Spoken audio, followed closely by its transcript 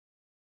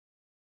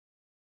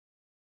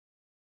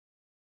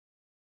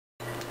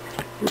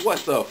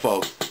What's up,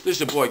 folks? This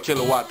your boy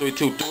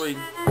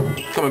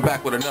Killawatt323 coming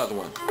back with another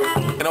one.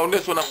 And on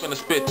this one I'm finna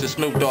spit to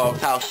Snoop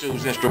Dogg's House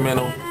Shoes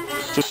instrumental.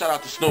 So shout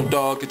out to Snoop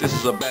Dogg, cause this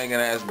is a banging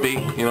ass beat,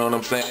 you know what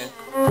I'm saying?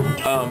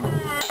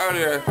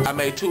 Earlier I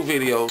made two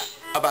videos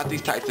about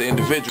these types of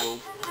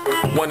individuals.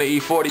 One the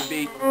E40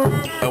 beat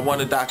and one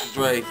the Dr.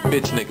 Dre's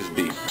Bitch Niggas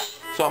beat.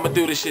 So I'm gonna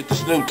do this shit to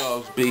Snoop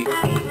Dogg's beat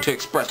to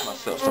express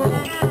myself some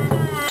more.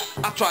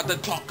 I tried to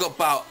talk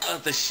about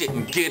other shit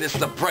and get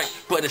us a break,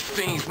 but it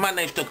seems my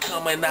name's still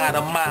coming out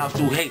of mouths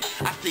who hate.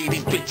 I see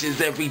these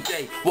bitches every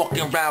day,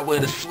 walking around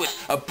with a switch,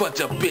 a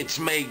bunch of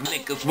bitch-made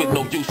niggas with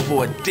no use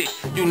for a dick.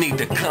 You need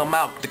to come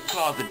out the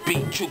closet,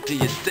 be true to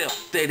yourself.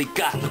 Steady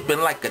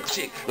gossiping like a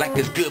chick, like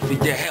it's good for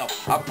your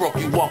health. I broke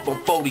you off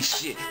on 40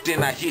 shit,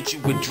 then I hit you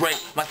with Drake.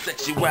 My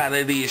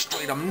sexuality is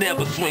straight, I'm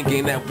never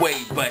swinging that way,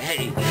 but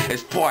hey,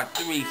 it's part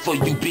 3 for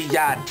you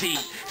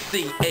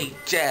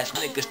B.I.T.C.H. ass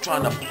niggas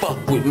tryna fuck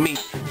with me.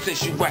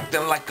 Since you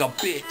acting like a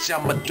bitch,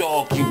 I'ma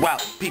dog you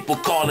out. People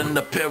calling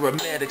the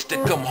paramedics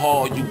to come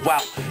haul you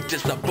out.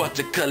 Just a bunch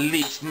of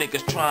colleagues,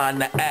 niggas trying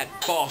to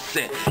act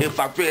bossy. If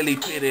I really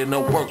put in the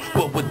work,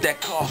 what would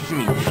that cost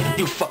me?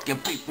 You fucking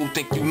people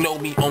think you know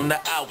me on the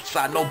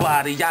outside.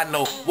 Nobody I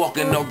know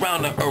walking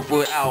around the earth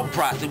without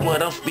price. And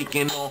what I'm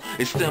speaking on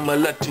is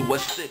similar to a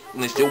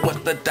sickness. Yo, what's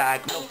the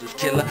diagnosis,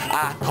 killer?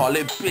 I call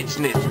it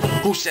bitchness.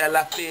 Who shall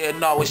I fear?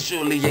 No, it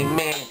surely ain't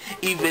man.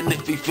 Even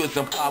if he feels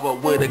some power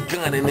with a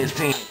gun in his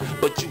hand.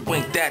 But you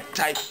ain't that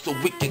type, so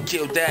we can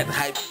kill that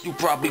hype. You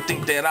probably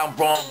think that I'm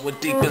wrong, when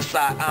deep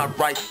inside I'm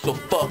right. So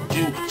fuck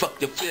you, fuck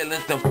your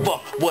feelings, and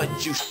fuck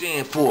what you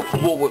stand for.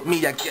 War with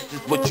me, I guess is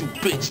what you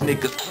bitch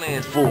niggas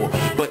plans for.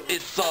 But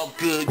it's all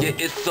good, yeah,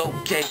 it's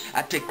okay.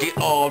 I take it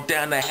all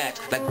down the hatch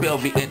like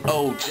Belvy and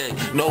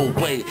OJ. No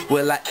way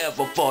will I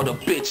ever fall the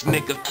bitch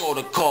niggas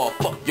protocol.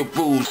 Fuck your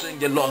rules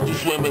and your laws, you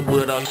swimming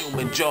with a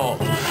human jaw.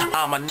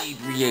 I'm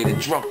inebriated,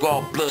 drunk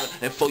off blood,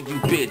 and for you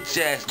bitch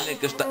ass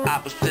niggas the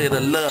opposite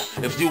of love.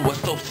 If you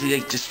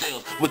associate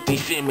yourselves with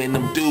these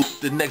feminine dudes,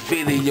 the next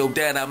video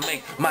that I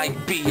make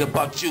might be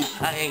about you.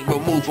 I ain't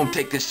removed from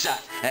taking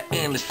shots at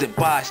innocent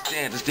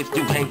bystanders. If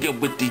you hanging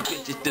with these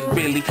bitches, then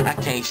really I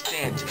can't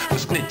stand you. For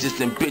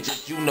snitches and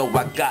bitches, you know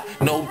I got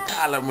no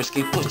tolerance.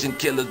 Keep pushing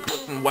killers,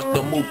 books and watch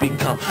the movie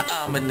become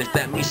ominous.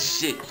 That means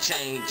shit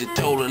change and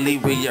totally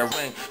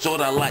rearrange.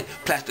 Sorta like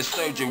plastic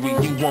surgery,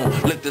 you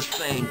won't look the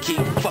same.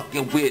 Keep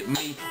fucking with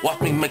me, watch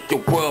me make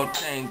your world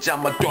change.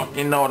 I'ma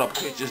darken all the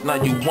pictures, now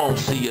you won't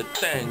see a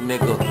thing,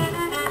 nigga.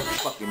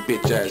 Fucking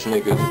bitch ass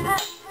niggas.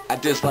 I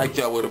dislike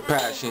y'all with a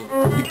passion.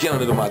 You get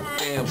under my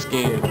damn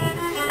skin.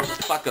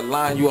 If I could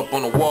line you up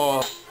on the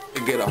wall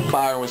and get a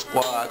firing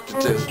squad to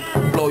just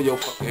blow your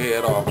fucking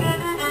head off,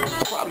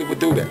 I probably would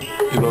do that.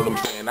 You know what I'm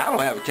saying? I don't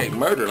advocate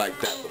murder like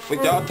that, but for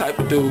y'all type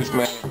of dudes,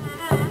 man,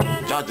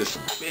 y'all just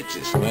some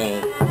bitches,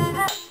 man.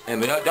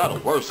 And y'all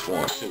the worst for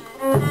them, too.